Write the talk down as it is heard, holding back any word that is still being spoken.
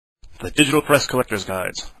The Digital Press Collector's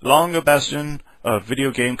Guides, long a bastion of video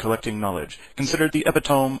game collecting knowledge, considered the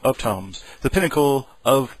epitome of tomes, the pinnacle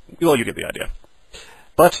of, well, you get the idea.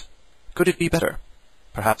 But could it be better?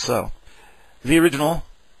 Perhaps so. The original,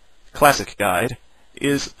 classic guide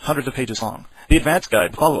is hundreds of pages long. The advanced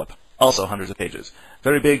guide, the follow-up, also hundreds of pages.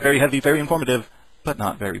 Very big, very heavy, very informative, but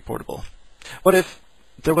not very portable. What if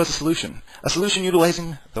there was a solution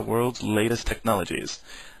utilizing the world's latest technologies?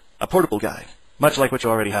 A portable guide, much like what you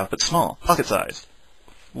already have, but small, pocket-sized.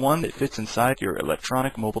 One that fits inside your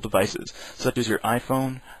electronic mobile devices, such as your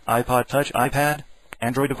iPhone, iPod Touch, iPad,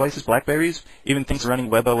 Android devices, Blackberries, even things running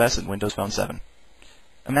WebOS and Windows Phone 7.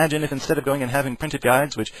 Imagine if instead of going and having printed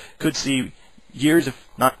guides, which could see years, if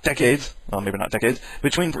not decades, well, maybe not decades,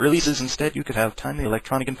 between releases, instead you could have timely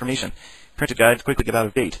electronic information. Printed guides quickly get out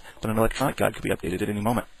of date, but an electronic guide could be updated at any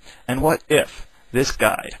moment. And what if this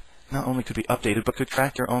guide not only could be updated, but could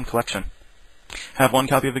track your own collection? Have one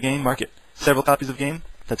copy of a game, mark it. Several copies of a game?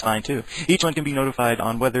 That's fine too. Each one can be notified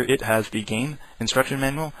on whether it has the game instruction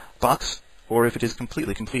manual, box, or if it is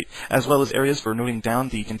completely complete, as well as areas for noting down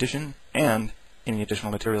the condition and any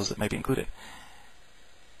additional materials that might be included.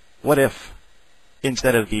 What if,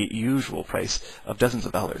 instead of the usual price of dozens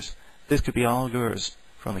of dollars, this could be all yours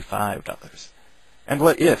for only $5? And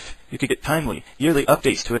what if you could get timely, yearly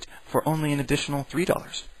updates to it for only an additional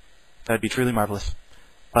 $3? That'd be truly marvelous.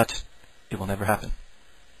 But it will never happen.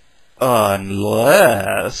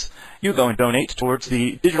 Unless you go and donate towards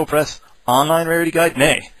the Digital Press Online Rarity Guide,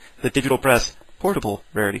 nay, the Digital Press Portable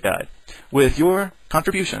Rarity Guide. With your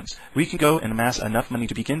contributions, we can go and amass enough money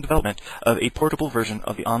to begin development of a portable version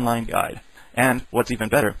of the online guide. And what's even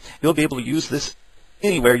better, you'll be able to use this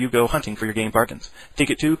anywhere you go hunting for your game bargains. Take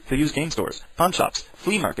it to the used game stores, pawn shops,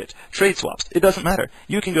 flea market, trade swaps. It doesn't matter.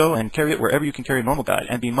 You can go and carry it wherever you can carry a normal guide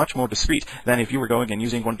and be much more discreet than if you were going and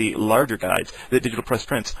using one of the larger guides that Digital Press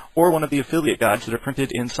prints, or one of the affiliate guides that are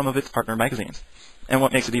printed in some of its partner magazines. And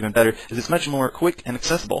what makes it even better is it's much more quick and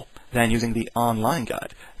accessible than using the online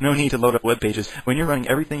guide. No need to load up web pages when you're running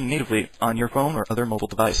everything natively on your phone or other mobile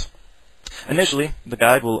device. Initially, the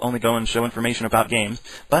guide will only go and show information about games,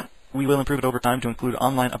 but we will improve it over time to include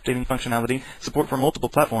online updating functionality, support for multiple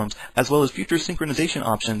platforms, as well as future synchronization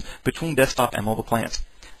options between desktop and mobile clients.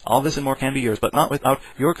 All this and more can be yours, but not without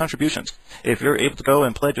your contributions. If you're able to go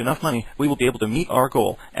and pledge enough money, we will be able to meet our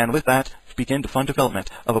goal, and with that, begin to fund development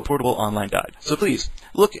of a portable online guide. So please,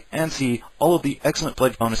 look and see all of the excellent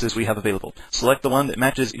pledge bonuses we have available. Select the one that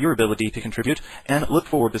matches your ability to contribute, and look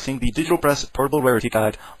forward to seeing the Digital Press Portable Rarity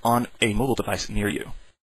Guide on a mobile device near you.